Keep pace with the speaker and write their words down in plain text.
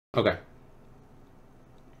Okay.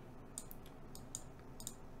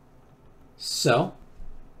 So,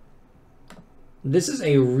 this is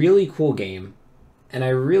a really cool game, and I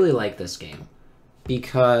really like this game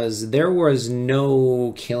because there was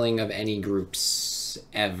no killing of any groups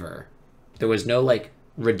ever. There was no like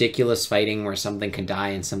ridiculous fighting where something could die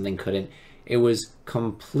and something couldn't. It was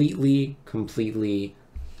completely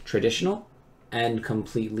traditional and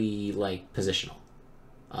completely like positional,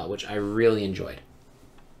 which I really enjoyed.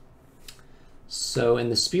 So, in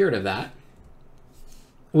the spirit of that,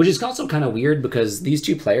 which is also kind of weird because these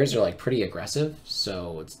two players are like pretty aggressive,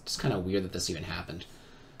 so it's just kind of weird that this even happened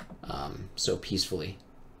so peacefully.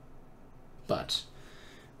 But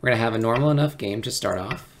we're gonna have a normal enough game to start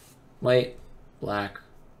off. White, black,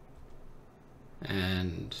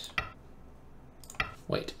 and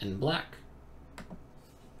white and black.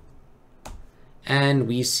 And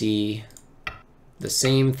we see the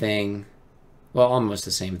same thing, well, almost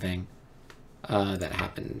the same thing that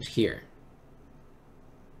happened here.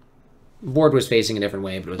 Board was facing a different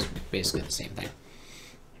way, but it was basically the same thing.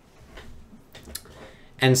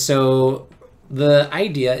 And so the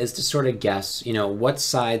idea is to sort of guess, you know, what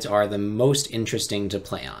sides are the most interesting to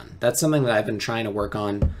play on. That's something that I've been trying to work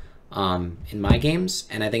on in my games,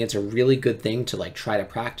 and I think it's a really good thing to like try to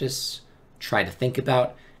practice, try to think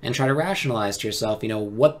about, and try to rationalize to yourself, you know,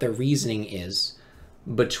 what the reasoning is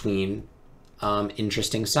between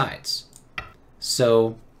interesting sides.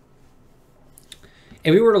 So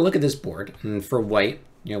if we were to look at this board, and for white,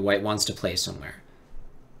 you know, white wants to play somewhere.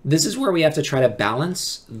 This is where we have to try to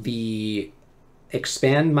balance the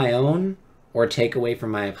expand my own or take away from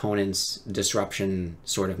my opponent's disruption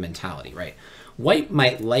sort of mentality, right? White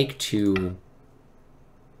might like to,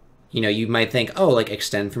 you know, you might think, oh, like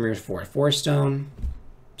extend from your 4/4 stone.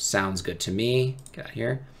 Sounds good to me. Get out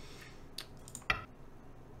here.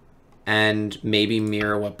 And maybe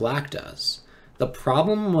mirror what black does. The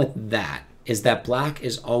problem with that is that black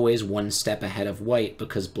is always one step ahead of white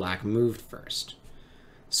because black moved first.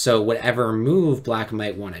 So whatever move black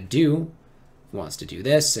might want to do, if he wants to do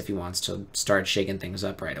this, if he wants to start shaking things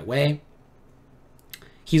up right away,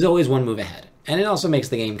 he's always one move ahead. And it also makes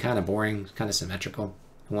the game kind of boring, kind of symmetrical.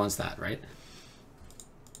 Who wants that, right?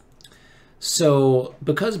 So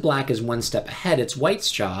because black is one step ahead, it's white's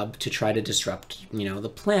job to try to disrupt, you know, the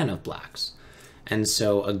plan of black's. And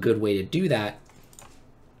so a good way to do that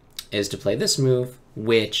is to play this move,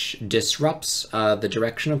 which disrupts the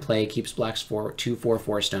direction of play, keeps black's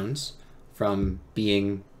 2/4/4 stones from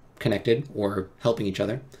being connected or helping each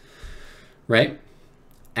other, right?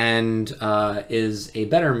 And is a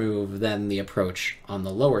better move than the approach on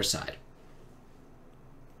the lower side.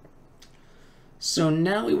 So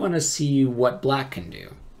now we want to see what black can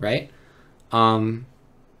do, right?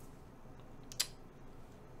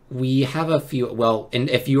 We have a few, well, and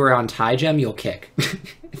if you are on tie gem, you'll kick.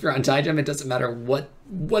 If you're on tie gem, it doesn't matter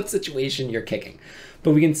what situation you're kicking.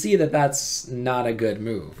 But we can see that that's not a good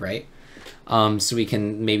move, right? So we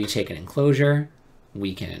can maybe take an enclosure.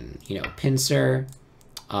 We can, you know, pincer.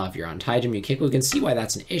 If you're on tie gem, you kick. We can see why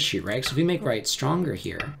that's an issue, right? So if we make white stronger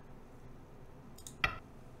here,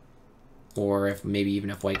 or if maybe even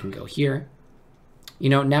if white can go here, you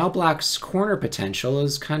know, now black's corner potential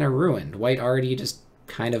is kind of ruined. White already just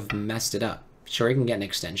kind of messed it up. Sure, he can get an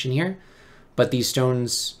extension here, but these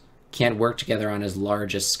stones can't work together on as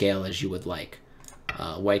large a scale as you would like.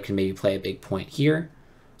 White can maybe play a big point here.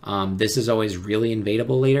 This is always really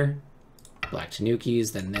invadable later. Black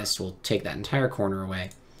Tanukis, then this will take that entire corner away.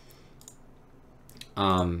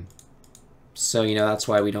 So, you know, that's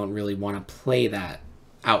why we don't really want to play that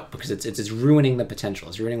out, because it's ruining the potential.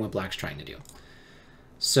 It's ruining what black's trying to do.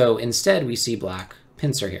 So instead, we see black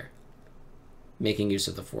pincer here, making use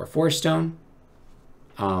of the 4/4 stone,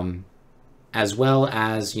 as well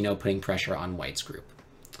as, you know, putting pressure on white's group.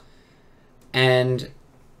 And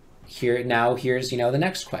here's, you know, the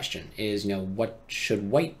next question is, you know, what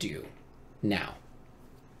should white do now?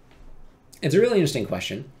 It's a really interesting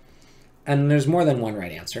question, and there's more than one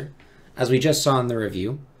right answer. As we just saw in the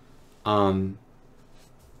review,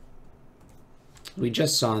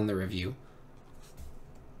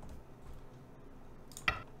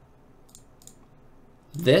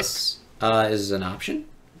 this is an option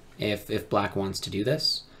if black wants to do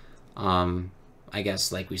this. I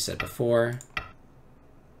guess like we said before,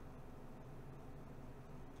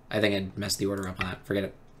 I think I messed the order up on that. Forget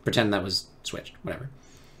it. Pretend that was switched. Whatever.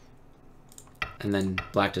 And then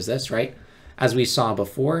black does this, right? As we saw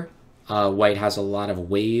before, white has a lot of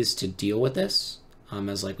ways to deal with this.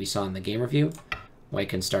 As like we saw in the game review, white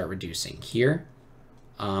can start reducing here.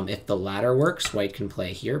 If the ladder works, white can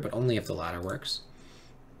play here, but only if the ladder works.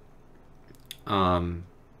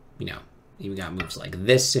 you know, you got moves like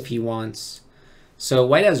this if he wants. So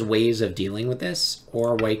white has ways of dealing with this,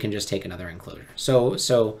 or white can just take another enclosure.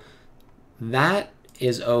 So that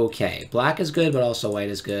is okay. Black is good, but also white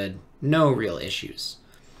is good. No real issues.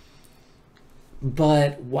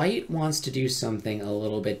 But white wants to do something a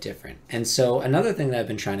little bit different. And so another thing that I've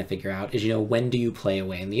been trying to figure out is, you know, when do you play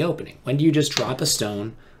away in the opening? When do you just drop a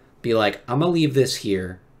stone, be like, I'm gonna leave this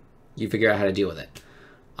here, you figure out how to deal with it.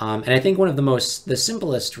 And I think one of the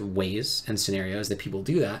simplest ways and scenarios that people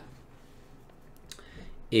do that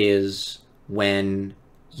is when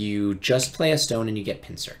you just play a stone and you get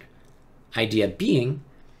pincered. Idea being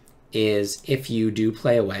is if you do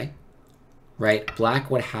play away, right, black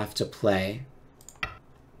would have to play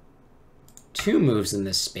 2 moves in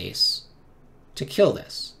this space to kill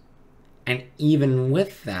this. And even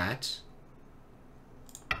with that,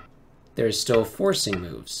 there's still forcing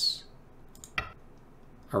moves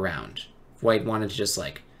around. If white wanted to just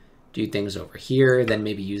like do things over here, then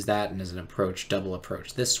maybe use that and as an approach, double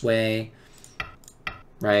approach this way,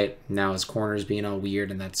 right? Now his corner's being all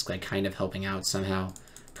weird and that's like kind of helping out somehow.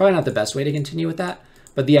 Probably not the best way to continue with that,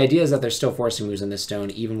 but the idea is that there's still forcing moves in this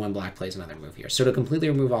stone even when black plays another move here. So to completely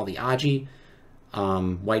remove all the Aji,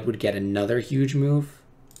 white would get another huge move,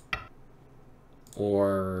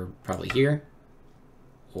 or probably here,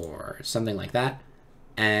 or something like that,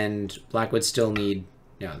 and black would still need,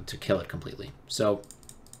 you know, to kill it completely. So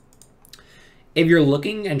if you're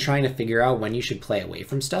looking and trying to figure out when you should play away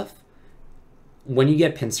from stuff, when you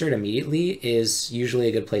get pincered immediately is usually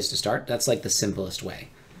a good place to start. That's like the simplest way,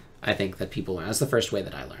 I think, that people learn. That's the first way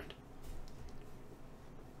that I learned.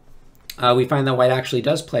 We find that white actually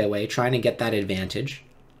does play away, trying to get that advantage,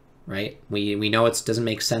 right? We know it doesn't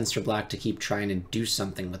make sense for black to keep trying to do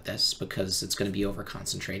something with this because it's going to be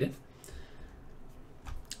over-concentrated.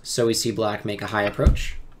 So we see black make a high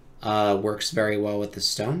approach. Works very well with the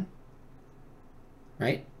stone,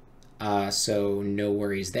 right? So no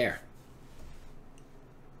worries there.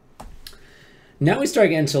 Now we start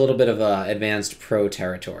getting into a little bit of advanced pro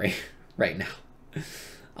territory right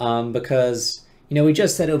now. Because, you know, we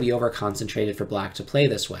just said it would be over-concentrated for black to play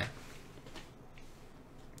this way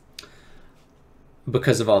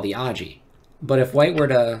because of all the Aji. But if white were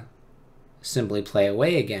to simply play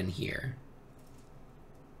away again here,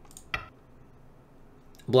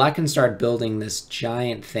 black can start building this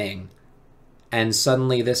giant thing, and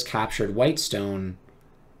suddenly this captured white stone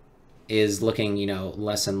is looking, you know,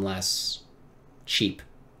 less and less cheap,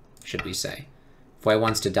 should we say. If white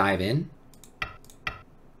wants to dive in,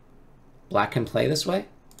 black can play this way.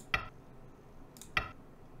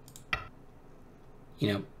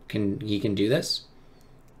 You know, he can do this.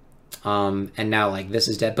 And now, like, this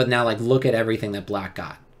is dead. But now, like, look at everything that black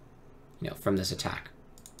got, you know, from this attack.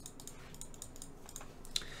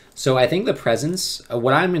 So I think the presence,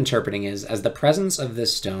 what I'm interpreting is, as the presence of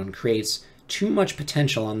this stone creates too much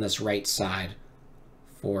potential on this right side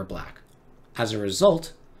for black. As a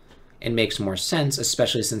result, it makes more sense,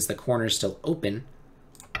 especially since the corner is still open,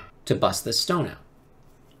 to bust this stone out.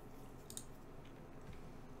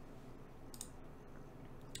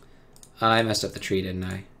 I messed up the tree, didn't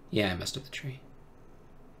I? Yeah, I messed up the tree.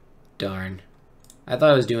 Darn. I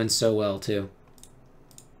thought I was doing so well, too.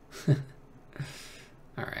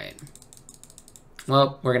 Alright.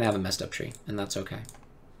 Well, we're going to have a messed up tree, and that's okay.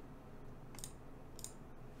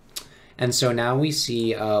 And so now we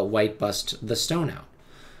see white bust the stone out.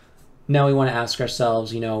 Now we want to ask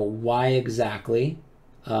ourselves, you know, why exactly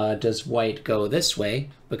does white go this way?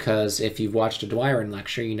 Because if you've watched a Dwyron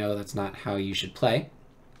lecture, you know that's not how you should play.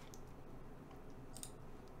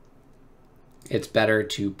 It's better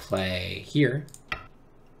to play here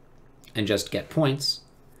and just get points.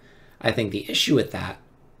 I think the issue with that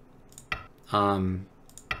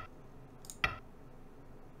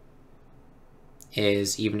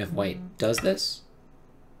is even if white does this,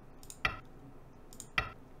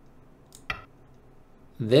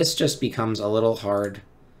 this just becomes a little hard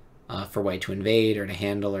for white to invade or to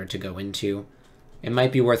handle or to go into. It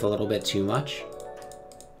might be worth a little bit too much.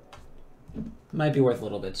 Might be worth a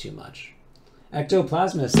little bit too much.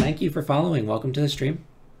 Ectoplasmus, thank you for following. Welcome to the stream.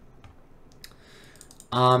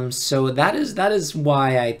 So that is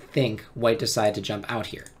why I think white decided to jump out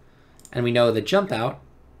here. And we know the jump out,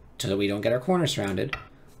 so that we don't get our corner surrounded,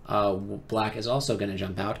 black is also going to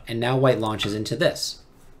jump out, and now white launches into this.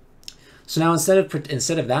 So now instead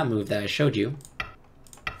of that move that I showed you,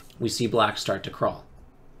 we see black start to crawl.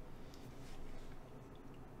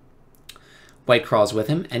 White crawls with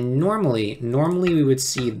him, and normally we would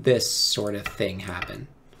see this sort of thing happen.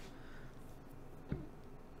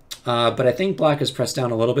 But I think black has pressed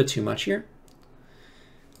down a little bit too much here.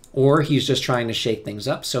 Or he's just trying to shake things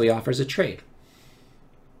up, so he offers a trade.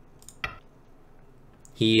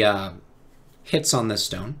 He hits on this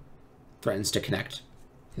stone, threatens to connect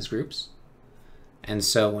his groups. And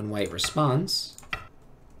so when white responds,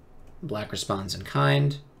 black responds in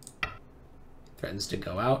kind, threatens to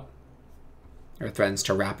go out, or threatens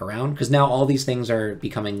to wrap around, because now all these things are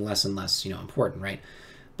becoming less and less, important, right?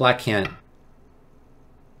 Black can't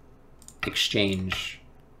exchange,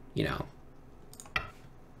 it'd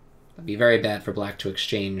be very bad for black to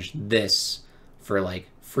exchange this for like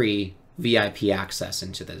free VIP access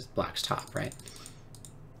into the black's top, right?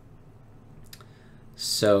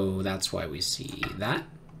 So that's why we see that.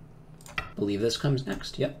 I believe this comes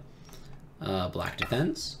next, yep. Black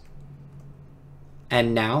defends.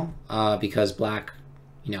 And now, because black,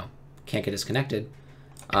 can't get disconnected,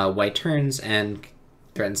 white turns and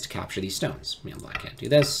threatens to capture these stones. Black can't do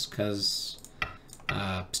this because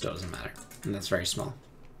still doesn't matter, and that's very small.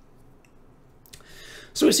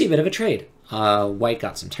 So we see a bit of a trade. White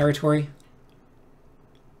got some territory,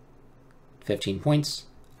 15 points.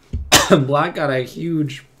 Black got a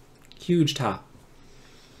huge top.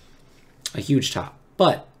 A huge top.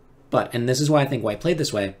 But, and this is why I think white played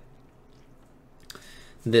this way,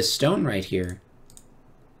 this stone right here,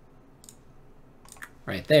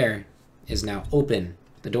 right there, is now open.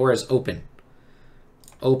 The door is open.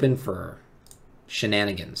 Open for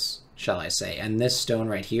shenanigans, shall I say. And this stone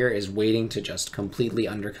right here is waiting to just completely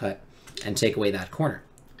undercut and take away that corner.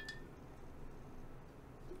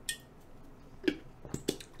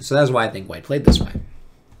 So that's why I think white played this way.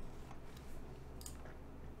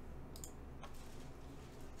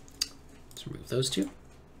 Let's remove those two.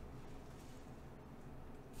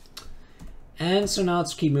 And so now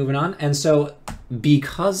let's keep moving on. And so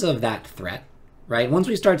because of that threat, right, once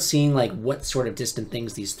we start seeing like what sort of distant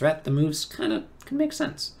things these threat, the moves kind of can make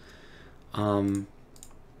sense.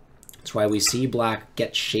 That's why we see black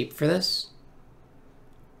get shaped for this,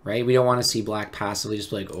 right? We don't want to see black passively just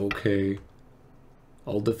be like, okay,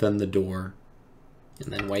 I'll defend the door.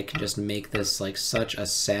 And then white can just make this like such a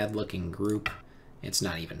sad looking group. It's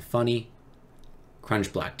not even funny.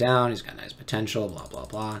 Crunch black down, he's got nice potential, blah, blah,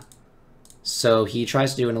 blah. So he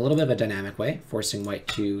tries to do it in a little bit of a dynamic way, forcing white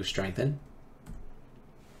to strengthen.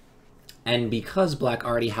 And because black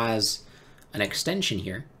already has an extension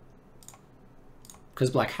here, because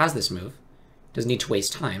black has this move, doesn't need to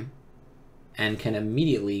waste time, and can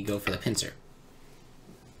immediately go for the pincer.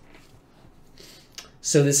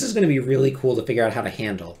 So this is going to be really cool to figure out how to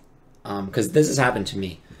handle, because this has happened to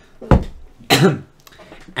me.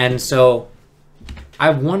 And so I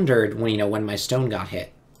wondered when my stone got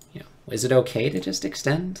hit, is it okay to just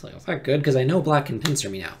extend? Like, is that good? Because I know black can pincer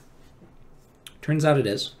me now. Turns out it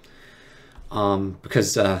is.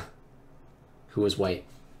 Because who was white?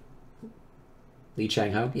 Li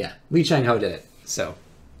Changho? Yeah, Li Changho did it. So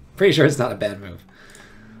pretty sure it's not a bad move.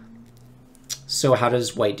 So how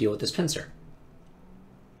does white deal with this pincer?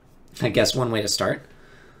 I guess one way to start.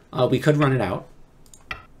 We could run it out.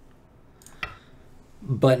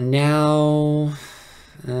 But now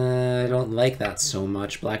I don't like that so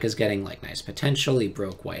much. Black is getting like nice potential. He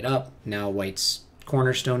broke white up. Now white's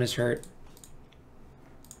cornerstone is hurt.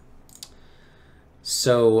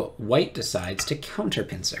 So white decides to counter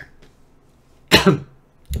pincer,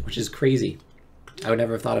 which is crazy. I would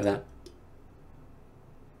never have thought of that.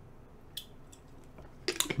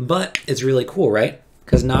 But it's really cool, right?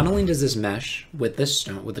 Because not only does this mesh with this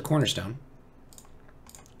stone, with the cornerstone,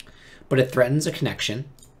 but it threatens a connection,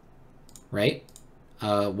 right?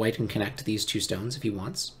 White can connect these two stones if he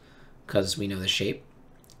wants, because we know the shape.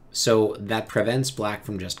 So that prevents black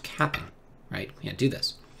from just capping, right? We can't do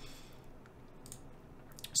this.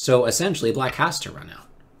 So essentially, black has to run out.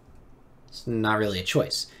 It's not really a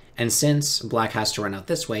choice. And since black has to run out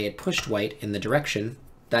this way, it pushed white in the direction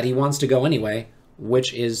that he wants to go anyway,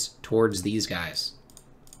 which is towards these guys.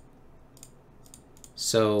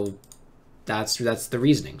 So that's the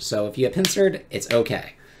reasoning. So if you get pincered, it's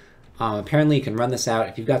okay. Apparently, you can run this out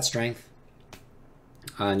if you've got strength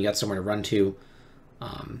and you got somewhere to run to.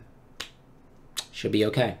 Should be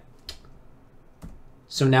okay.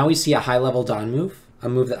 So now we see a high-level Dawn move, a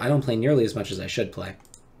move that I don't play nearly as much as I should play,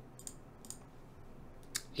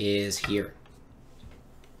 is here.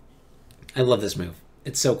 I love this move.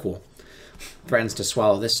 It's so cool. Threatens to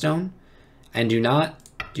swallow this stone, and do not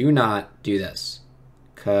do this,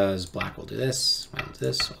 because black will do this, white will do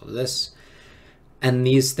this, white will do this. And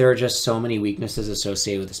there are just so many weaknesses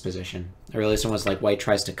associated with this position. I realized almost like white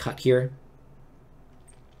tries to cut here.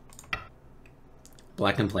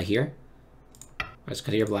 Black can play here. White's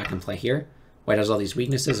cut here, black can play here. White has all these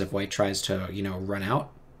weaknesses if white tries to, run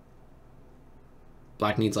out.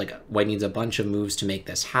 White needs a bunch of moves to make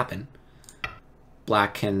this happen.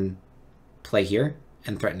 Black can play here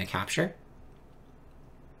and threaten to capture,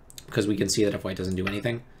 because we can see that if white doesn't do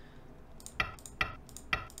anything,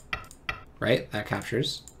 right, that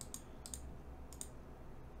captures.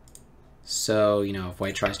 So, you know, if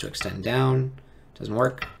white tries to extend down, doesn't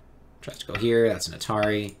work. Tries to go here, that's an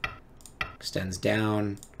Atari. Extends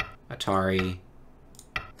down, Atari.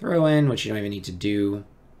 Throw in, which you don't even need to do.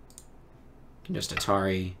 You can just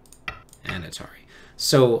Atari and Atari.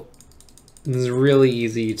 So this is really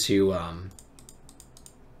easy to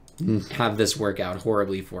have this work out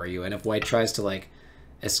horribly for you. And if white tries to like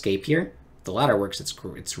escape here, the ladder works.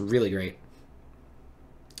 It's really great.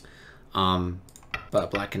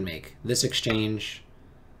 But black can make this exchange.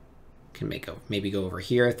 Can make maybe go over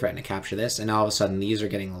here, threaten to capture this, and all of a sudden these are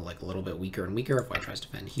getting like a little bit weaker and weaker. If white tries to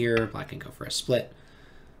defend here, black can go for a split.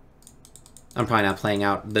 I'm probably not playing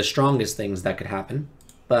out the strongest things that could happen,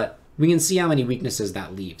 but we can see how many weaknesses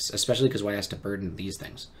that leaves, especially because white has to burden these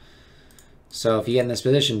things. So if you get in this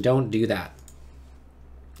position, don't do that.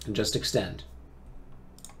 And just extend.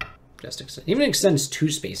 Just extend. Even extends 2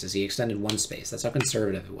 spaces. He extended 1 space. That's how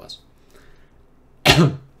conservative it was.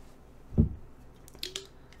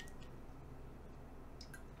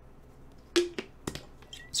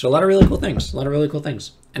 So a lot of really cool things. A lot of really cool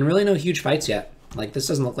things. And really no huge fights yet. Like, this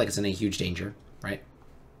doesn't look like it's in a huge danger, right?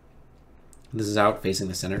 This is out facing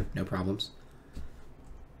the center. No problems.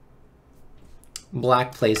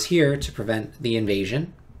 Black plays here to prevent the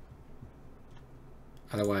invasion.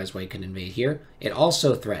 Otherwise, white can invade here. It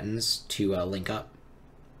also threatens to link up.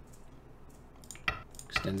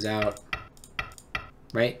 Extends out.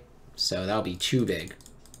 Right? So that'll be too big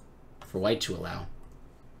for white to allow.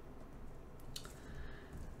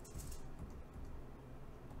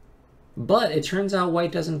 But it turns out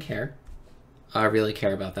white doesn't care. Really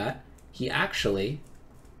care about that. He actually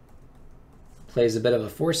plays a bit of a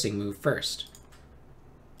forcing move first.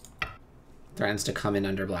 Threatens to come in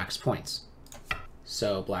under black's points.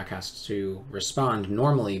 So black has to respond.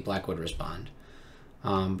 Normally, black would respond.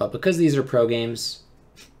 But because these are pro games,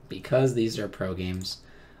 black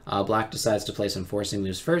decides to play some forcing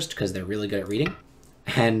moves first because they're really good at reading.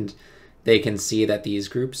 And they can see that these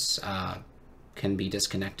groups can be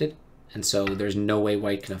disconnected. And so there's no way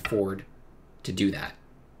white can afford to do that.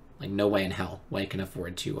 Like, no way in hell white can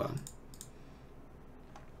afford to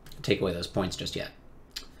take away those points just yet.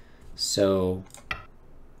 So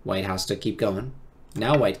white has to keep going.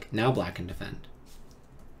 Now black can defend.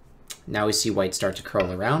 Now we see white start to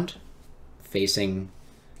curl around, facing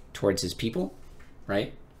towards his people,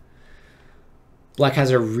 right? Black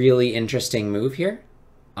has a really interesting move here.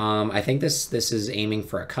 I think this is aiming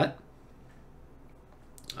for a cut.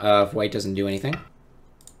 If white doesn't do anything,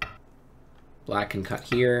 black can cut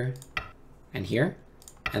here and here,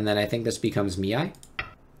 and then I think this becomes Miai.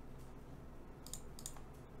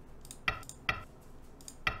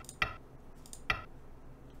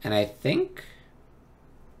 And I think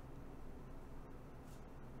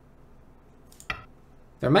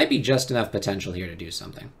there might be just enough potential here to do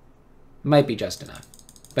something. Might be just enough.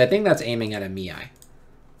 But I think that's aiming at a Miai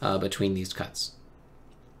between these cuts.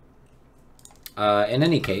 In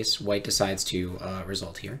any case, white decides to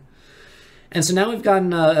result here. And so now we've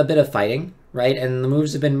gotten a bit of fighting, right? And the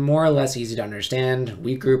moves have been more or less easy to understand.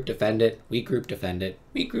 Weak group, defend it. Weak group, defend it.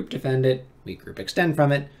 Weak group, defend it. Weak group, extend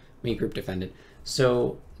from it. Weak group, defend it.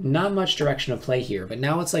 So not much direction of play here, but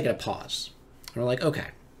now it's like a pause. And we're like, okay,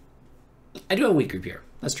 I do have a weak group here.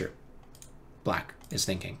 That's true. Black is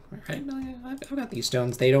thinking, right? I've got these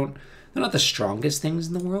stones. They're not the strongest things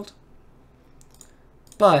in the world,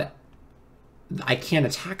 but I can't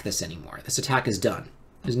attack this anymore. This attack is done.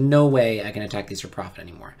 There's no way I can attack these for profit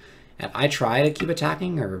anymore. If I try to keep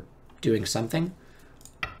attacking or doing something,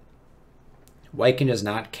 white can just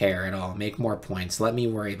not care at all. Make more points. Let me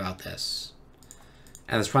worry about this.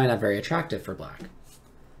 And it's probably not very attractive for black.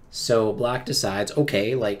 So black decides,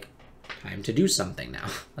 okay, like, time to do something now.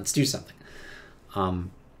 Let's do something.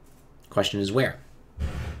 Question is where?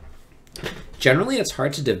 Generally, it's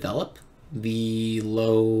hard to develop the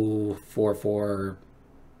low 4-4 or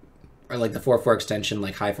like the 4-4 extension,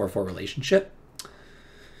 like high 4-4 relationship.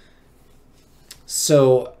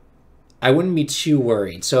 So I wouldn't be too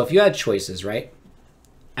worried. So if you had choices, right?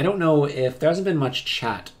 I don't know if there hasn't been much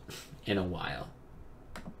chat in a while,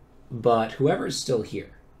 but whoever's still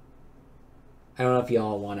here, I don't know if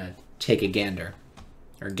y'all want to take a gander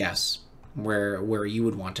or guess where you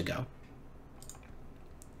would want to go.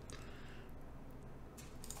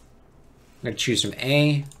 I'm going to choose from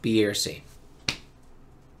A, B, or C.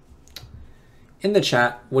 In the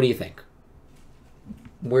chat, what do you think?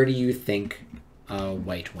 Where do you think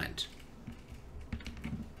white went.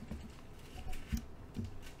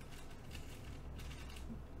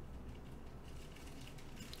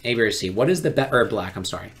 A versus C. What is the best, or black, I'm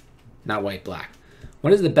sorry. Not white, black.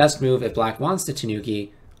 What is the best move if black wants the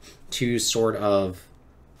Tanuki to sort of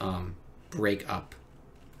break up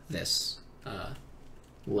this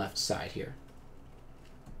left side here?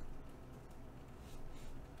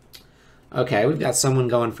 Okay, we've got someone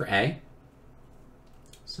going for A.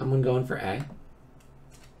 Someone going for A.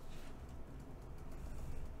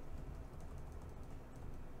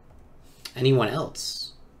 Anyone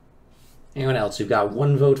else? Anyone else? We've got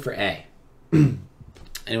one vote for A.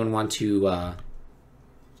 Anyone want to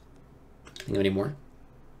think of any more?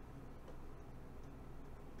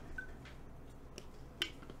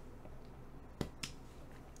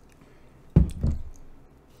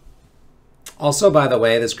 Also, by the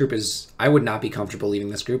way, this group is, I would not be comfortable leaving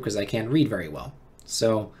this group because I can't read very well.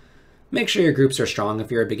 So make sure your groups are strong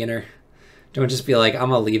if you're a beginner. Don't just be like,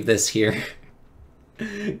 I'm going to leave this here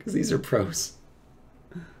because these are pros.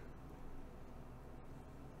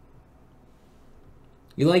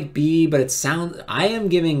 You like B, but it sounds, I am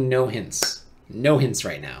giving no hints. No hints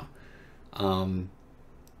right now.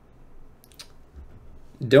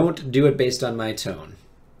 Don't do it based on my tone,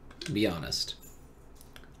 to be honest.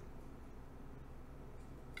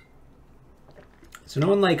 So no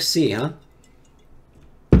one likes C, huh?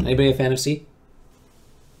 Anybody a fan of C?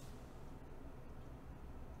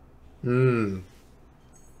 That's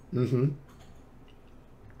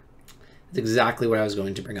exactly what I was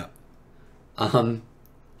going to bring up.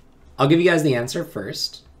 I'll give you guys the answer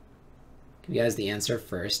first. Give you guys the answer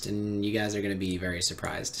first, and you guys are going to be very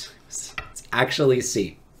surprised. It's actually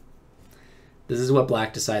C. This is what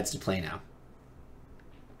black decides to play now.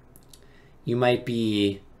 You might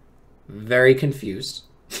be very confused,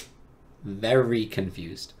 very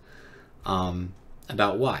confused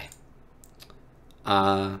about why.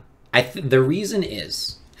 The reason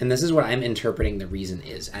is, and this is what I'm interpreting the reason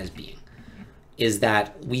is as being, is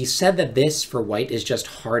that we said that this for white is just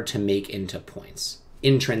hard to make into points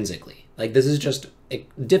intrinsically. Like this is just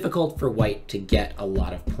difficult for white to get a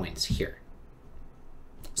lot of points here.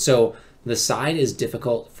 So the side is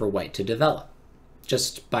difficult for white to develop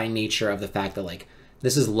just by nature of the fact that like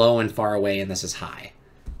this is low and far away and this is high,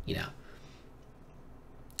 you know.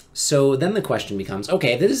 So then the question becomes,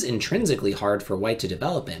 okay, if this is intrinsically hard for white to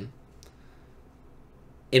develop in,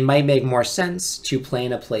 it might make more sense to play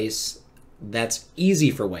in a place that's easy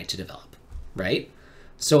for white to develop, right?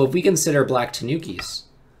 So if we consider black Tanukis,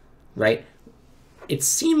 right, it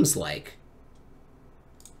seems like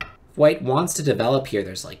white wants to develop here.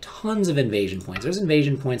 There's like tons of invasion points. There's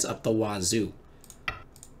invasion points up the wazoo.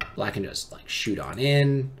 Black can just like shoot on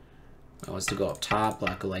in. Wants to go up top.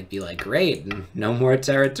 Black will like be like, great, no more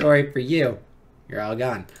territory for you. You're all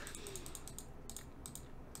gone.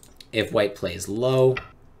 If white plays low,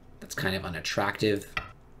 that's kind of unattractive.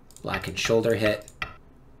 Black can shoulder hit,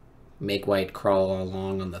 make white crawl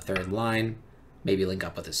along on the third line, maybe link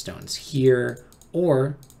up with the stones here,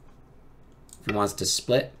 or if he wants to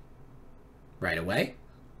split right away,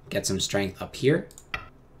 get some strength up here,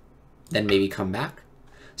 then maybe come back.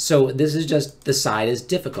 So this is just, the side is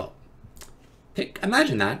difficult.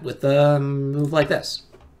 Imagine that with a move like this.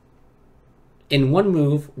 In one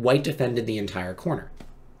move, white defended the entire corner.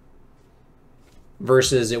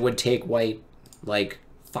 Versus it would take white like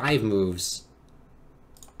 5 moves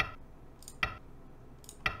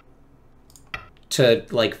to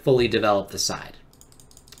like fully develop the side.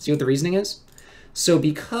 See what the reasoning is? So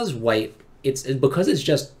because white, because it's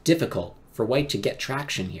just difficult for white to get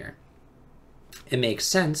traction here, it makes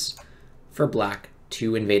sense for black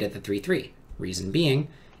to invade at the 3-3. Reason being,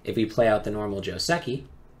 if we play out the normal Joseki,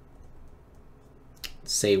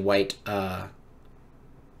 say white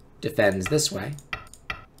defends this way,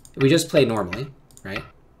 we just play normally, right?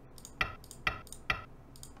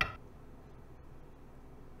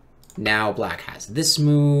 Now black has this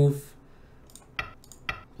move.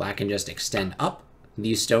 Black can just extend up.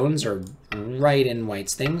 These stones are right in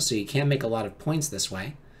white's thing, so you can't make a lot of points this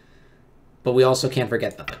way. But we also can't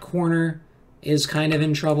forget that the corner is kind of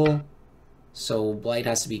in trouble. So white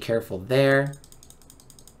has to be careful there.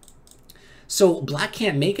 So black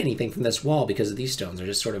can't make anything from this wall because of these stones. They're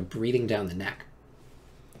just sort of breathing down the neck,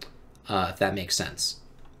 if that makes sense.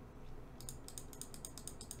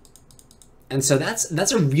 And so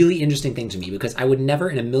that's a really interesting thing to me because I would never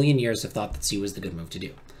in a million years have thought that C was the good move to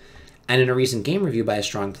do. And in a recent game review by a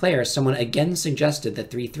strong player, someone again suggested the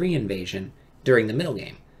 3-3 invasion during the middle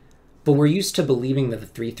game. But we're used to believing that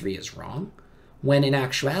the 3-3 is wrong, when in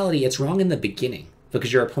actuality it's wrong in the beginning.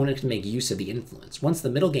 because your opponent can make use of the influence. Once the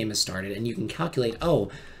middle game is started and you can calculate, oh,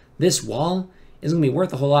 this wall isn't going to be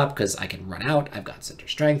worth a whole lot because I can run out, I've got center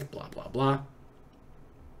strength, blah, blah, blah.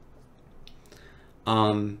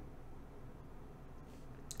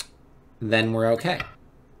 Then we're okay.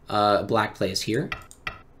 Black plays here.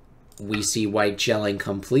 We see white gelling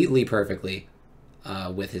completely perfectly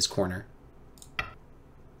with his corner.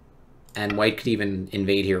 And white could even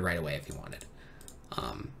invade here right away if he wanted.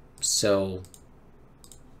 So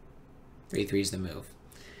 3-3 is the move.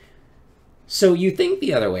 So you think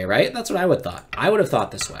the other way, right? That's what I would have thought. I would have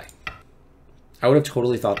thought this way. I would have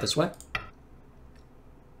totally thought this way.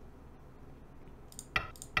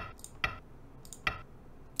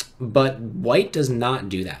 But white does not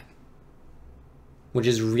do that, which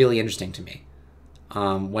is really interesting to me.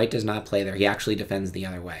 White does not play there. He actually defends the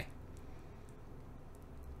other way.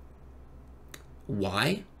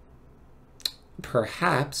 Why?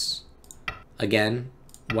 Perhaps, again,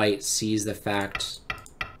 white sees the fact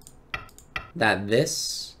that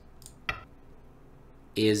this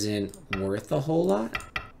isn't worth a whole lot,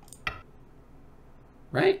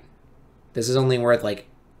 right? This is only worth like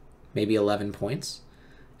maybe 11 points.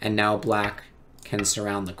 And now black can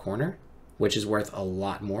surround the corner, which is worth a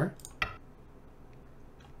lot more.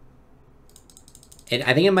 And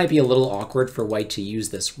I think it might be a little awkward for white to use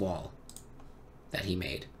this wall that he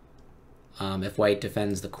made. If white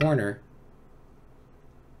defends the corner,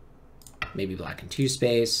 maybe black can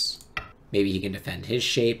 2-space. Maybe he can defend his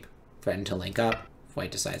shape, threaten to link up. If white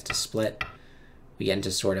decides to split, we get into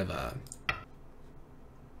sort of a...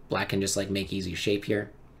 Black can just like make easy shape here.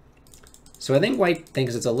 So I think white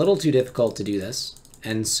thinks it's a little too difficult to do this,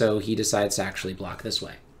 and so he decides to actually block this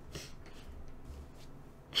way.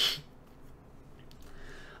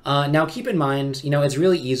 Now keep in mind, it's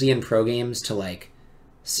really easy in pro games to like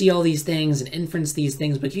see all these things and inference these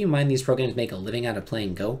things, but keep in mind these pro games make a living out of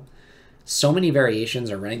playing Go. So many variations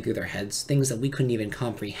are running through their heads, things that we couldn't even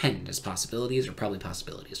comprehend as possibilities or probably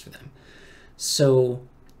possibilities for them. So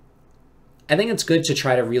I think it's good to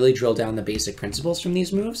try to really drill down the basic principles from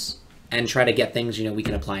these moves and try to get things, we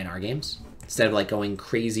can apply in our games instead of like going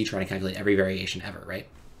crazy trying to calculate every variation ever, right?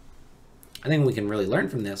 I think we can really learn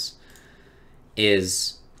from this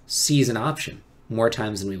is seize an option more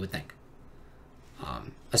times than we would think,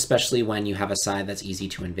 especially when you have a side that's easy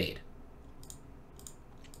to invade.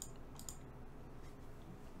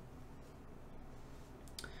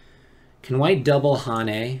 Can white double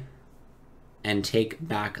Hane and take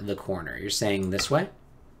back the corner? You're saying this way?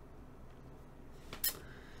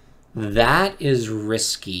 That is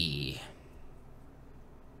risky.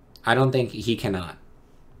 I don't think he cannot.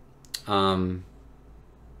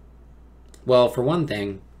 Well, for one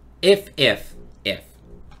thing, if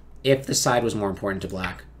the side was more important to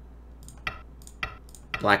black,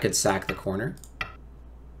 black could sack the corner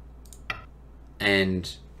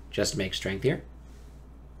and just make strength here.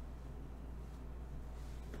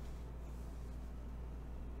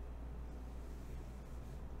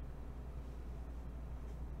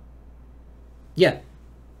 Yeah,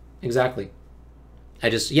 exactly.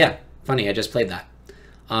 Funny, I just played that.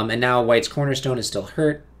 And now white's cornerstone is still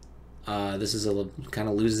hurt. This is a little, kind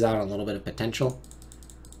of loses out on a little bit of potential.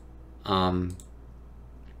 So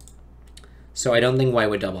I don't think white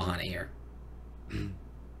would double Hane here.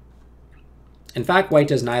 In fact, white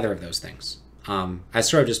does neither of those things. I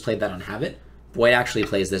sort of just played that on habit. White actually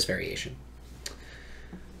plays this variation.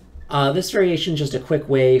 This variation is just a quick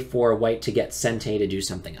way for white to get Sente to do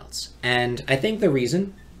something else. And I think the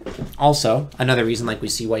reason, also, another reason like we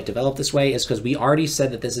see white develop this way is because we already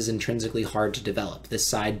said that this is intrinsically hard to develop, this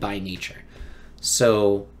side by nature.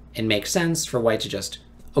 So it makes sense for white to just,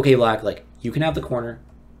 okay, black, like, you can have the corner,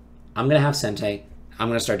 I'm going to have Sente, I'm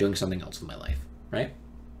going to start doing something else with my life, right?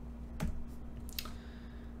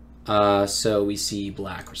 So we see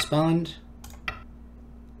black respond.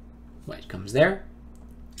 White comes there.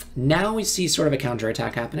 Now we see sort of a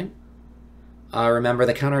counterattack happening. Remember,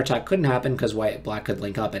 the counterattack couldn't happen because black could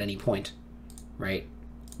link up at any point, right?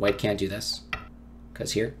 White can't do this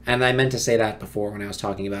because here. And I meant to say that before when I was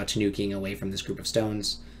talking about Tanukiing away from this group of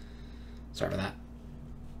stones. Sorry for that.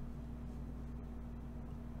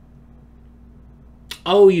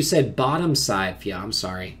 Oh, you said bottom side. Yeah, I'm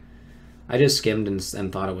sorry. I just skimmed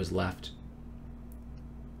and thought it was left.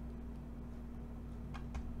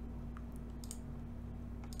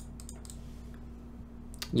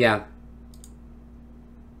 Yeah.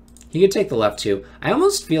 He could take the left too. I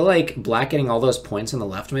almost feel like black getting all those points on the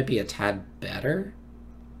left might be a tad better.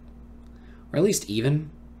 Or at least even.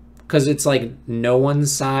 Because it's like no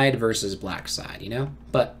one's side versus black side, you know?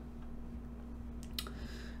 But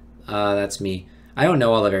that's me. I don't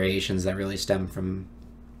know all the variations that really stem from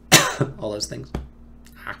all those things.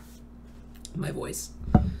 Ah, my voice.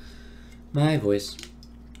 My voice.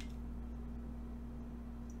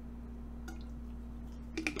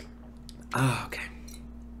 Ah, okay.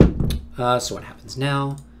 So what happens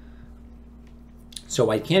now? So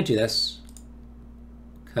white can't do this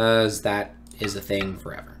because that is a thing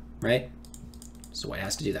forever, right? So white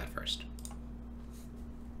has to do that first.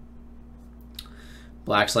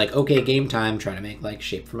 Black's like, okay, game time, trying to make like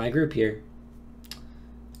shape for my group here.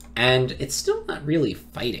 And it's still not really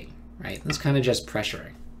fighting, right? It's kind of just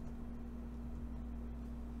pressuring.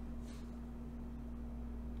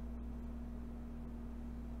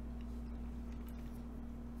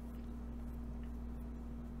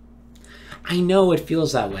 I know it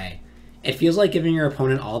feels that way. It feels like giving your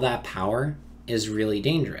opponent all that power is really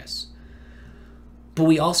dangerous. But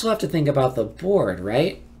we also have to think about the board,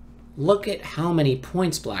 right? Look at how many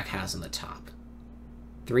points black has on the top.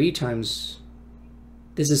 3 times...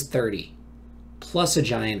 This is 30. Plus a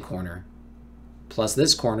giant corner. Plus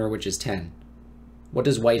this corner, which is 10. What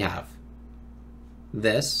does white have?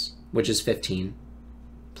 This, which is 15.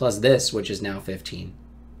 Plus this, which is now 15.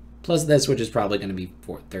 Plus this, which is probably going to be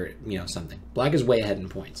 30, you know, something. Black is way ahead in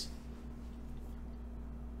points.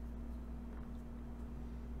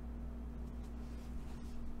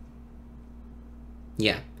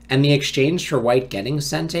 Yeah, and the exchange for white getting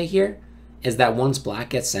Sente here is that once black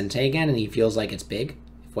gets Sente again and he feels like it's big,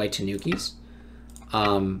 if white tanukis,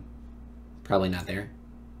 probably not there,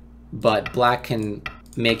 but black can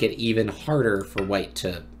make it even harder for white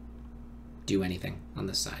to do anything on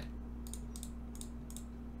this side.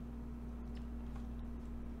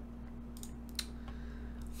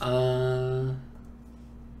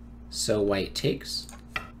 So white takes.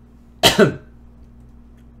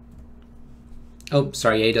 Oh,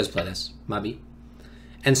 sorry, yeah, he does play this. Mabi.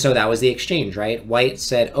 And so that was the exchange, right? White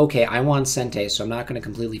said, okay, I want Sente, so I'm not going to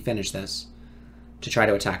completely finish this to try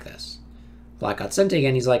to attack this. Black got Sente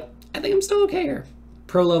again. He's like, I think I'm still okay here.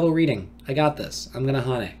 Pro level reading. I got this. I'm going to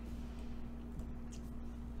Hane.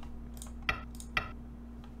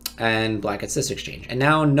 And black gets this exchange. And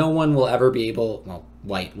now no one will ever be able, well,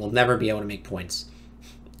 white will never be able to make points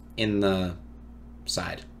in the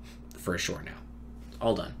side for sure now.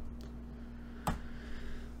 All done.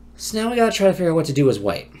 So now we gotta try to figure out what to do as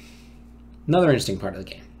white. Another interesting part of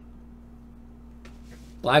the game.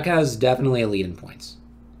 Black has definitely a lead in points.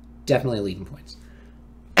 Definitely a lead in points.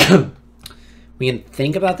 We can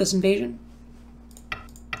think about this invasion.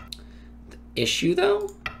 The issue,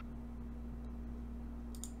 though...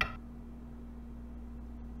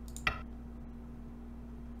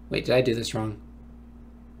 Wait, did I do this wrong?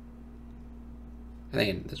 I think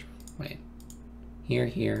I did this wrong. Wait. Here,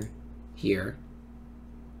 here, here.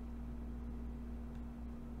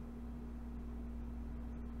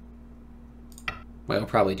 Wait, we'll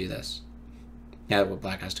probably do this. Yeah, what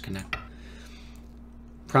black has to connect.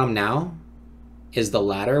 Problem now is the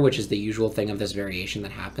ladder, which is the usual thing of this variation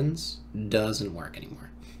that happens, doesn't work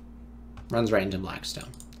anymore. Runs right into black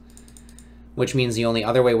stone. Which means the only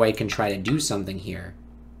other way white can try to do something here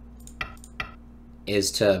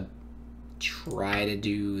is to try to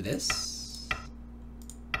do this.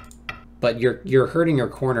 But you're hurting your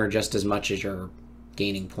corner just as much as you're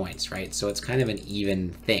gaining points, right? So it's kind of an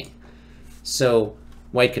even thing. So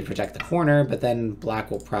white could protect the corner, but then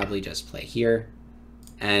black will probably just play here.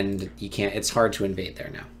 And you can't, it's hard to invade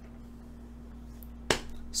there now.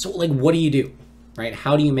 So like, what do you do, right?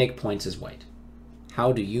 How do you make points as white?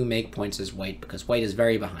 How do you make points as white? Because white is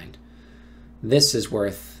very behind. This is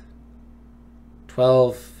worth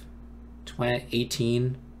 12, 20,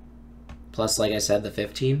 18, plus, like I said, the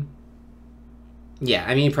 15. Yeah,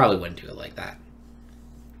 I mean, you probably wouldn't do it like that.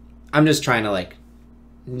 I'm just trying to, like,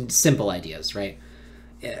 simple ideas, right?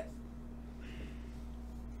 Yeah.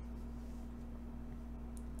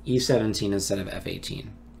 E17 instead of F18.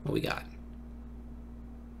 What we got?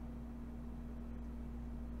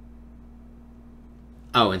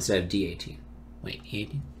 Oh, instead of D18. Wait,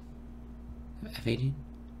 E18? F18?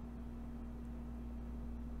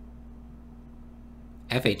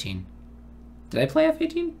 F18. Did I play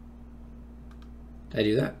F18? Did I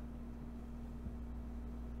do that?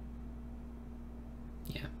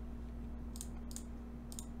 Yeah.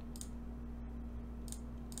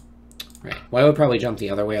 Right. White would probably jump the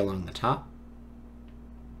other way along the top.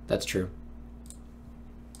 That's true.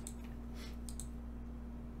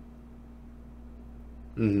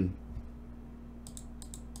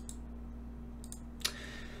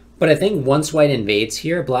 But I think once white invades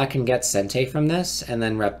here, black can get Sente from this and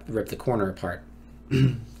then rip the corner apart.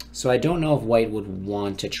 So I don't know if white would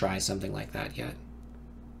want to try something like that yet.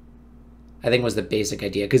 I think was the basic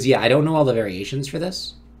idea. Because, yeah, I don't know all the variations for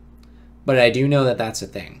this, but I do know that that's a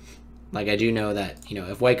thing. Like, I do know that, you know,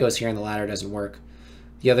 if white goes here and the ladder doesn't work,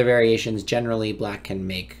 the other variations, generally, black can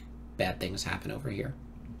make bad things happen over here.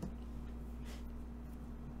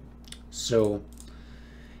 So,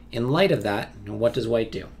 in light of that, what does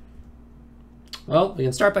white do? Well, we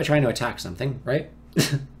can start by trying to attack something, right?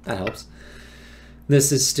 That helps.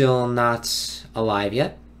 This is still not alive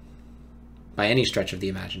yet, by any stretch of the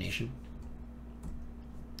imagination.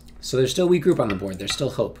 So there's still weak group on the board. There's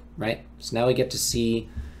still hope, right? So now we get to see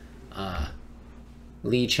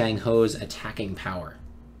Li Changho's attacking power.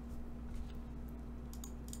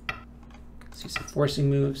 See some forcing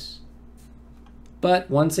moves. But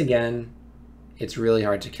once again, it's really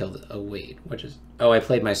hard to kill the... Oh, wait. Which is... Oh, I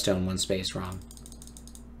played my stone one space wrong.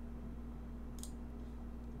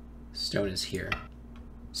 Stone is here.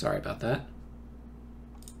 Sorry about that.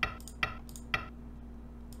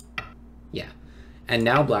 Yeah. And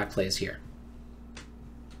now black plays here.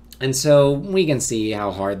 And so we can see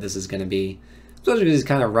how hard this is going to be. Especially because he's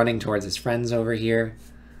kind of running towards his friends over here.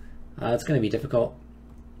 It's going to be difficult.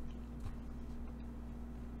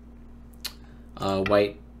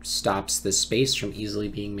 White stops this space from easily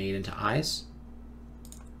being made into eyes.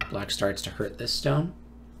 Black starts to hurt this stone.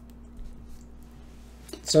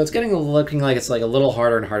 So it's looking like it's like a little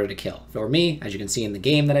harder and harder to kill. If it were me, as you can see in the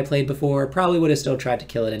game that I played before, probably would have still tried to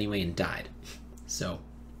kill it anyway and died. So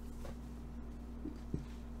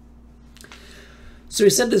we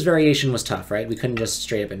said this variation was tough, right? We couldn't just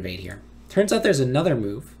straight up invade here. Turns out there's another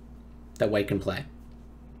move that white can play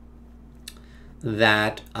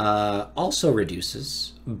that also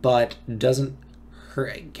reduces, but doesn't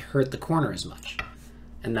hurt the corner as much.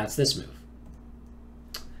 And that's this move.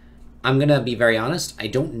 I'm going to be very honest. I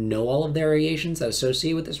don't know all of the variations that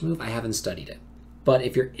associate with this move. I haven't studied it. But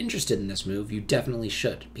if you're interested in this move, you definitely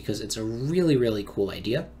should, because it's a really, really cool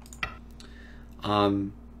idea.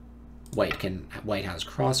 White has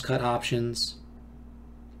cross-cut options.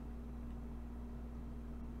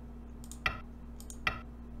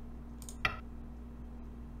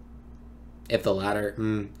 If the ladder, I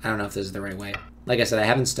don't know if this is the right way. Like I said, I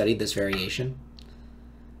haven't studied this variation.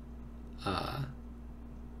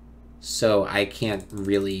 So I can't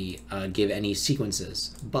really give any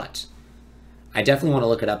sequences, but I definitely want to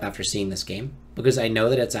look it up after seeing this game, because I know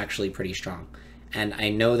that it's actually pretty strong. And I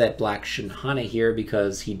know that black shouldn't Hana here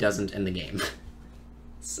because he doesn't in the game.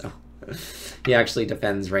 So he actually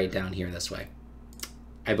defends right down here this way.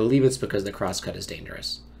 I believe it's because the crosscut is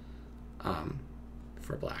dangerous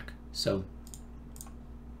for black. So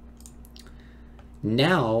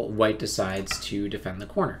now white decides to defend the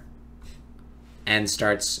corner and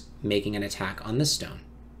starts making an attack on this stone,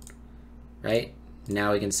 right?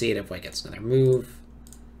 Now we can see it if white gets another move.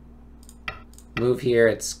 Move here,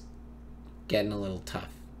 it's getting a little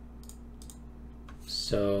tough.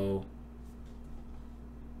 So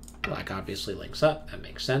black obviously links up, that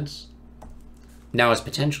makes sense. Now his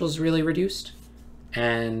potential is really reduced,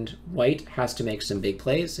 and white has to make some big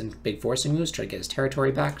plays and big forcing moves to try to get his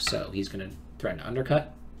territory back, so he's going to threaten to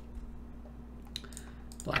undercut.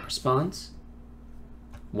 Black responds.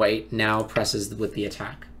 White now presses with the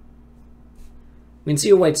attack. We can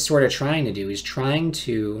see what white's sort of trying to do. He's trying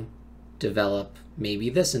to develop maybe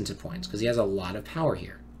this into points, because he has a lot of power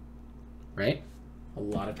here, right? A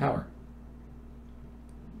lot of power.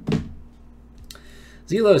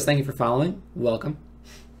 Zelos, thank you for following. Welcome.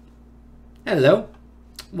 Hello.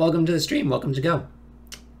 Welcome to the stream. Welcome to go.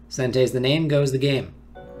 Sente's the name, goes the game.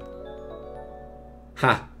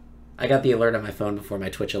 Ha. I got the alert on my phone before my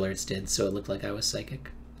Twitch alerts did, so it looked like I was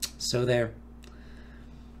psychic. So there.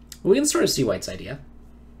 We can sort of see white's idea.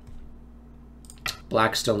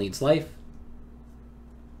 Black still needs life.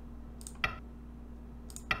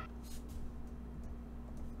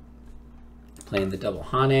 Playing the double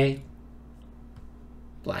Hane.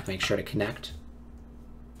 Black makes sure to connect.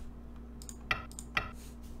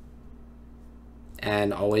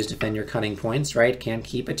 And always defend your cutting points, right? Can't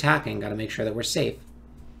keep attacking. Got to make sure that we're safe.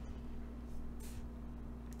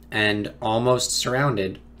 And almost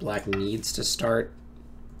surrounded. Black needs to start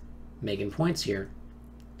making points here.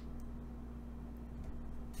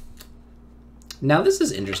 Now this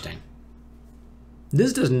is interesting.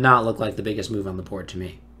 This does not look like the biggest move on the board to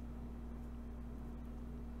me.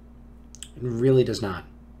 It really does not.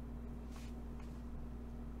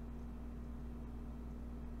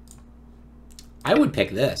 I would pick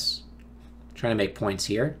this. Trying to make points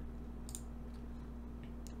here.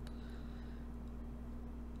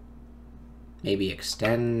 Maybe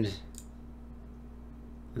extend.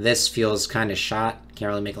 This feels kind of shot. Can't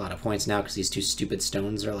really make a lot of points now because these two stupid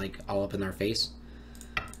stones are like all up in our face.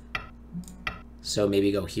 So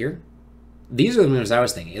maybe go here. These are the moves I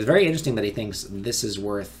was thinking. It's very interesting that he thinks this is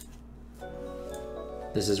worth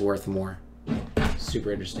more.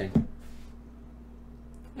 Super interesting.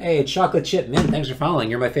 Hey, Chocolate Chip Mint, thanks for following.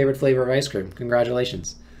 You're my favorite flavor of ice cream.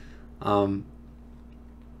 Congratulations. I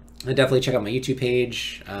definitely check out my YouTube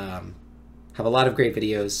page. Have a lot of great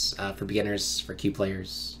videos for beginners, for Q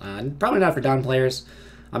players, and probably not for down players.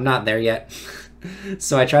 I'm not there yet.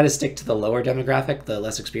 So I try to stick to the lower demographic, the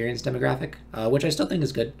less experienced demographic, which I still think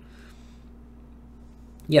is good.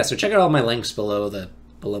 Yeah, so check out all my links below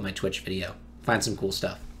my Twitch video. Find some cool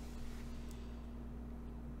stuff.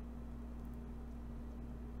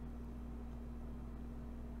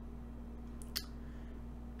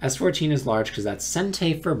 S14 is large because that's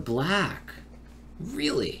Sente for black.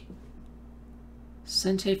 Really?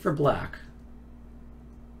 Sente for black.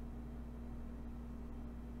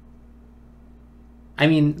 I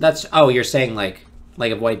mean, that's... Oh, you're saying, like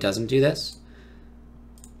if white doesn't do this?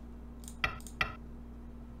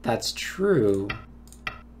 That's true.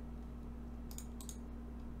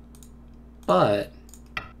 But...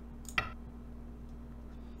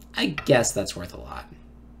 I guess that's worth a lot.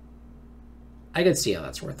 I could see how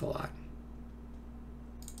that's worth a lot.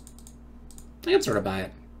 I could sort of buy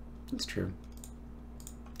it. That's true.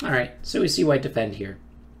 Alright, so we see white defend here.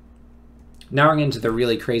 Now we're getting into the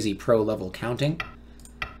really crazy pro-level counting.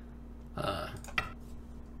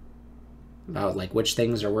 About, like, which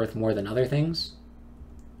things are worth more than other things.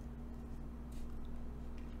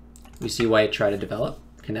 We see white try to develop,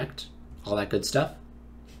 connect, all that good stuff.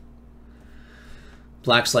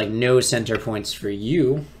 Black's like, no center points for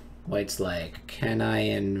you. White's like, can I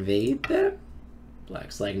invade them?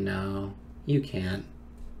 Black's like, no, you can't.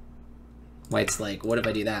 White's like, what if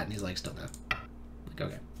I do that? And he's like, still no. Like,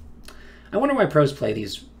 okay. I wonder why pros play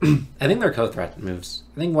these. I think they're co-threat moves.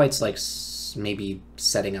 I think white's like maybe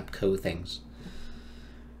setting up co-things.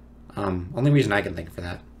 Only reason I can think for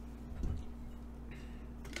that.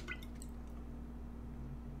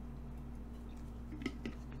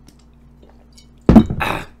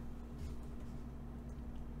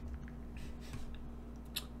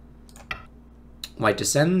 White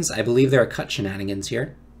descends. I believe there are cut shenanigans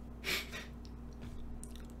here.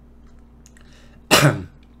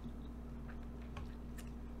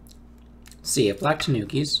 See, if black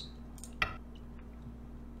tanukis.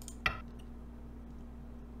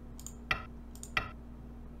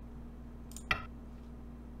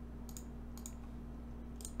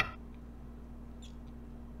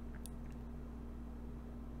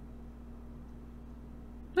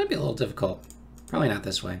 Might be a little difficult. Probably not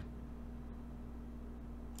this way.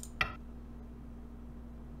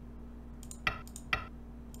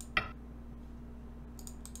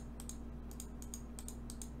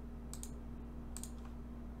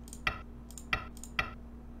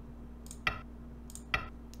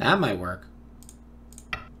 That might work.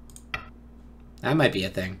 That might be a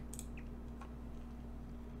thing.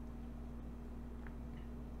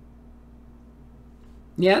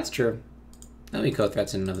 Yeah, that's true. That'll be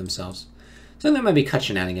co-threats in and of themselves. So there might be cut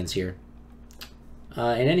shenanigans here.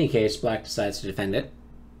 In any case, black decides to defend it.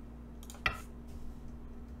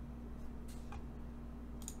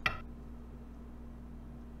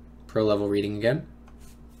 Pro level reading again.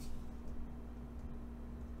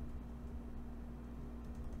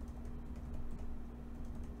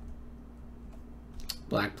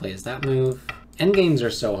 Black plays that move. Endgames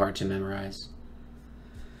are so hard to memorize.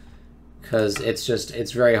 Because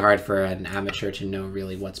it's very hard for an amateur to know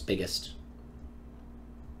really what's biggest.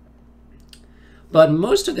 But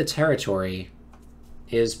most of the territory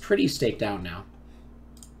is pretty staked out now.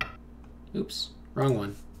 Oops, wrong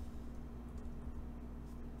one.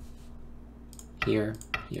 Here,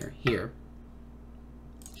 here, here.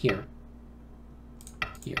 Here.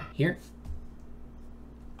 Here, here.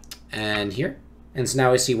 And here. And so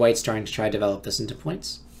now we see white starting to try to develop this into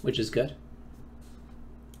points, which is good.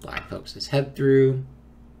 Black pokes his head through.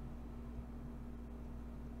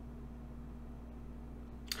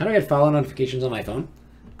 How do I get follow notifications on my phone?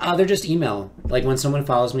 They're just email. Like when someone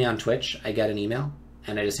follows me on Twitch, I get an email,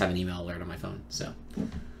 and I just have an email alert on my phone. So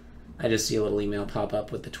I just see a little email pop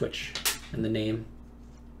up with the Twitch and the name.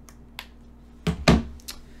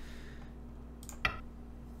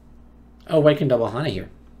 Oh, white can double Hana here.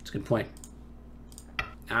 That's a good point.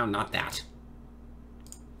 Oh, not that.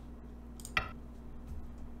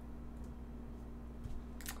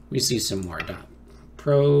 We see some more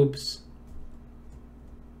probes.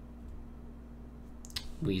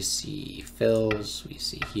 We see fills. We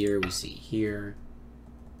see here. We see here.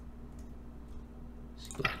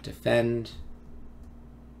 See black defend.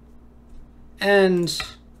 And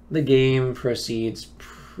the game proceeds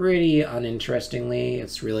pretty uninterestingly.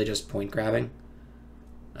 It's really just point grabbing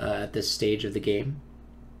at this stage of the game.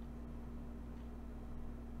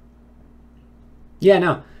 Yeah,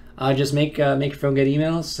 no. Just make your phone get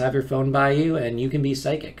emails, have your phone by you, and you can be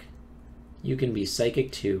psychic. You can be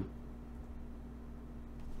psychic too.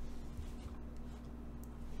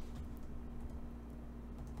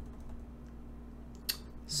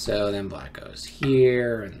 So then black goes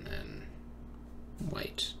here, and then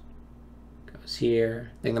white goes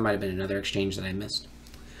here. I think there might have been another exchange that I missed.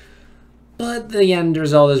 But the end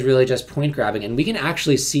result is really just point grabbing, and we can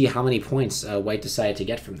actually see how many points white decided to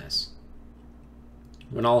get from this.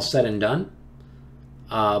 When all's said and done,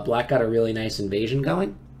 black got a really nice invasion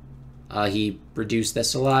going. He reduced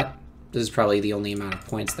this a lot. This is probably the only amount of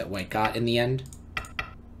points that white got in the end.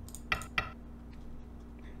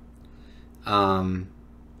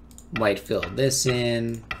 White filled this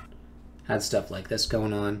in, had stuff like this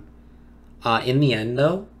going on. In the end,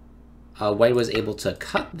 though, white was able to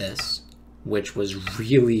cut this, which was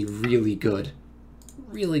really, really good.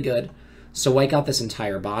 Really good. So white got this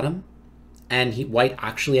entire bottom, and white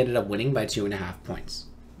actually ended up winning by 2.5 points.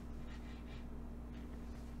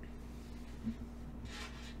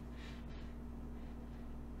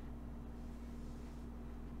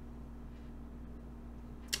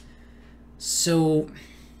 So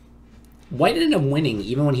white ended up winning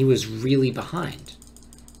even when he was really behind.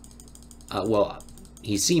 Well,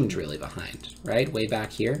 he seemed really behind, right? Way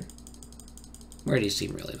back here. Where did he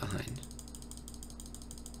seem really behind?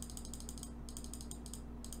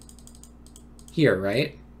 Here,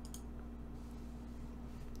 right?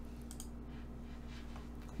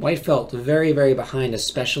 White felt very, very behind,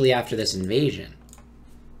 especially after this invasion.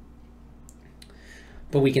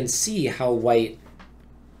 But we can see how white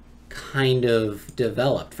kind of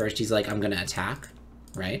developed. First, he's like, I'm going to attack,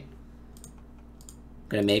 right? I'm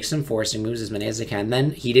going to make some forcing moves, as many as I can.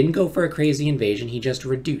 Then he didn't go for a crazy invasion. He just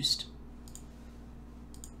reduced.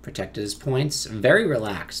 Protected his points. Very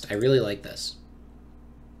relaxed. I really like this.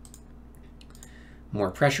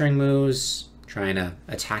 More pressuring moves. Trying to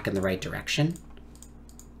attack in the right direction.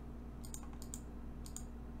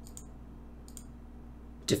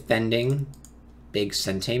 Defending. Big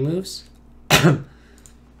Sente moves.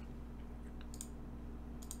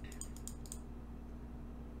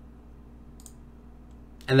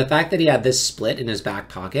 And the fact that he had this split in his back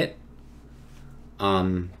pocket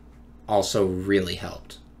also really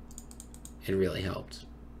helped. It really helped.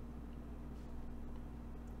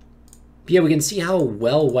 But yeah, we can see how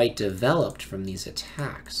well white developed from these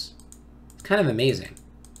attacks. It's kind of amazing.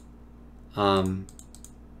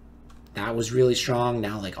 That was really strong.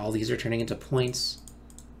 Now, like, all these are turning into points.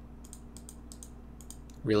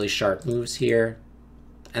 Really sharp moves here.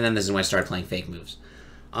 And then this is when I started playing fake moves.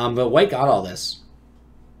 But white got all this.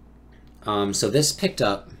 So this picked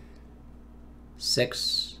up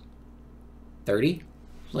 630,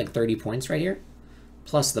 like 30 points right here.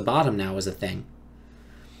 Plus the bottom now is a thing.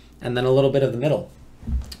 And then a little bit of the middle.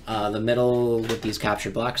 The middle with these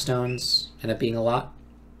captured black stones end up being a lot.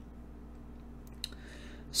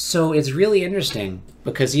 So it's really interesting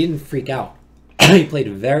because he didn't freak out. He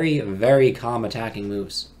played very, very calm attacking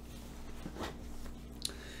moves.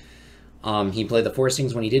 He played the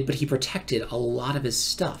forcings when he did, but he protected a lot of his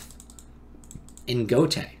stuff in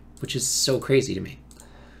Gote, which is so crazy to me.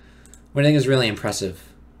 What I think is really impressive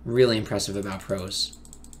about pros,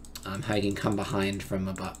 how you can come behind from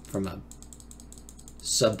a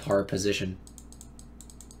subpar position.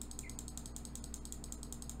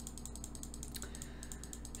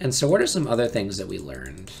 And so what are some other things that we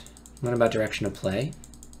learned? What about direction of play,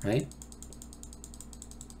 right?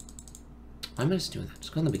 Why am I just doing that?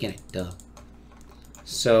 Just go in the beginning, duh.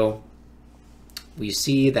 So we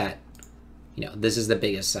see that, you know, this is the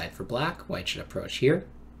biggest side for black. White should approach here.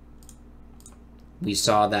 We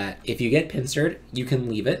saw that if you get pincered, you can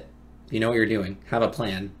leave it. You know what you're doing. Have a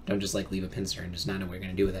plan. Don't just like leave a pincer and just not know what you're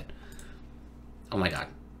going to do with it. Oh my god.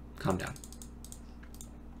 Calm down.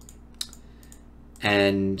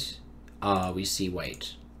 And we see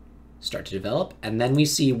white start to develop. And then we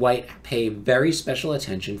see white pay very special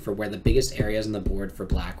attention for where the biggest areas on the board for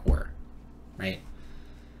black were. Right?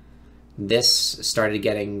 This started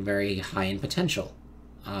getting very high in potential.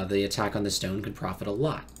 The attack on the stone could profit a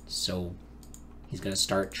lot. So he's going to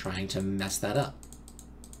start trying to mess that up.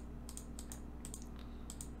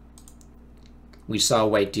 We saw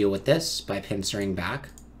white deal with this by pincering back,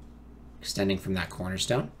 extending from that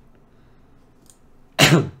cornerstone.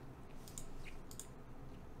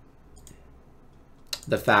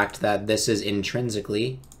 The fact that this is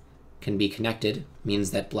intrinsically can be connected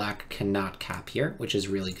means that black cannot cap here, which is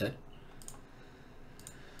really good.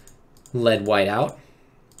 Led white out.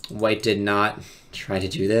 White did not try to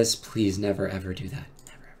do this. Please never, ever do that.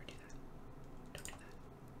 Never, ever do that. Don't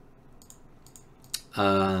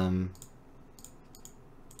do that.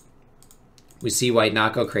 We see white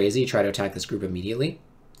not go crazy, try to attack this group immediately.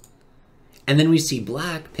 And then we see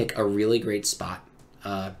black pick a really great spot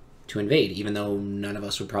to invade, even though none of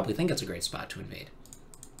us would probably think it's a great spot to invade.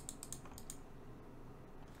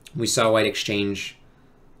 We saw white exchange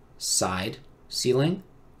side ceiling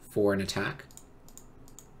for an attack.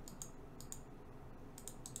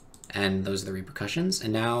 And those are the repercussions.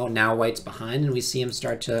 And now white's behind, and we see him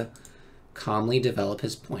start to calmly develop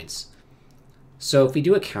his points. So if we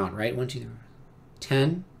do a count, right? 1, 2, 3,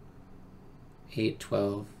 10, 8,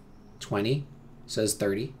 12, 20, says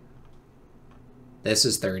 30. This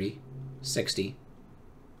is 30, 60.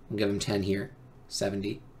 We'll give him 10 here,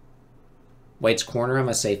 70. White's corner, I'm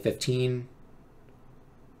going to say 15,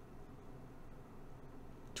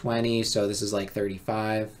 20, so this is like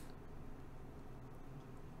 35.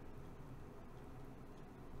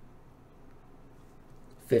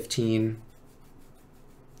 15,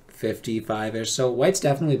 55-ish. So white's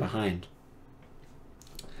definitely behind.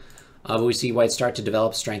 But we see white start to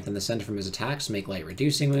develop strength in the center from his attacks, make light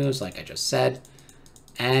reducing moves, like I just said,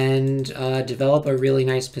 and develop a really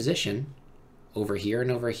nice position over here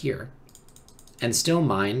and over here, and still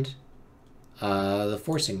mind the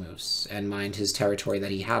forcing moves and mind his territory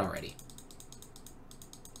that he had already.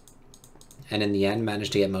 And in the end,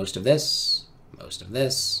 managed to get most of this,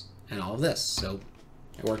 and all of this. So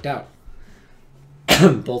it worked out.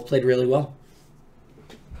 Both played really well.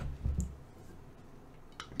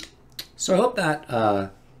 So I hope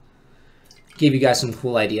that gave you guys some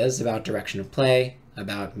cool ideas about direction of play,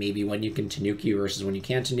 about maybe when you can Tanuki versus when you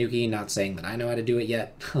can't Tanuki. Not saying that I know how to do it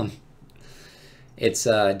yet. It's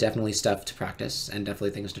definitely stuff to practice and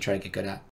definitely things to try to get good at.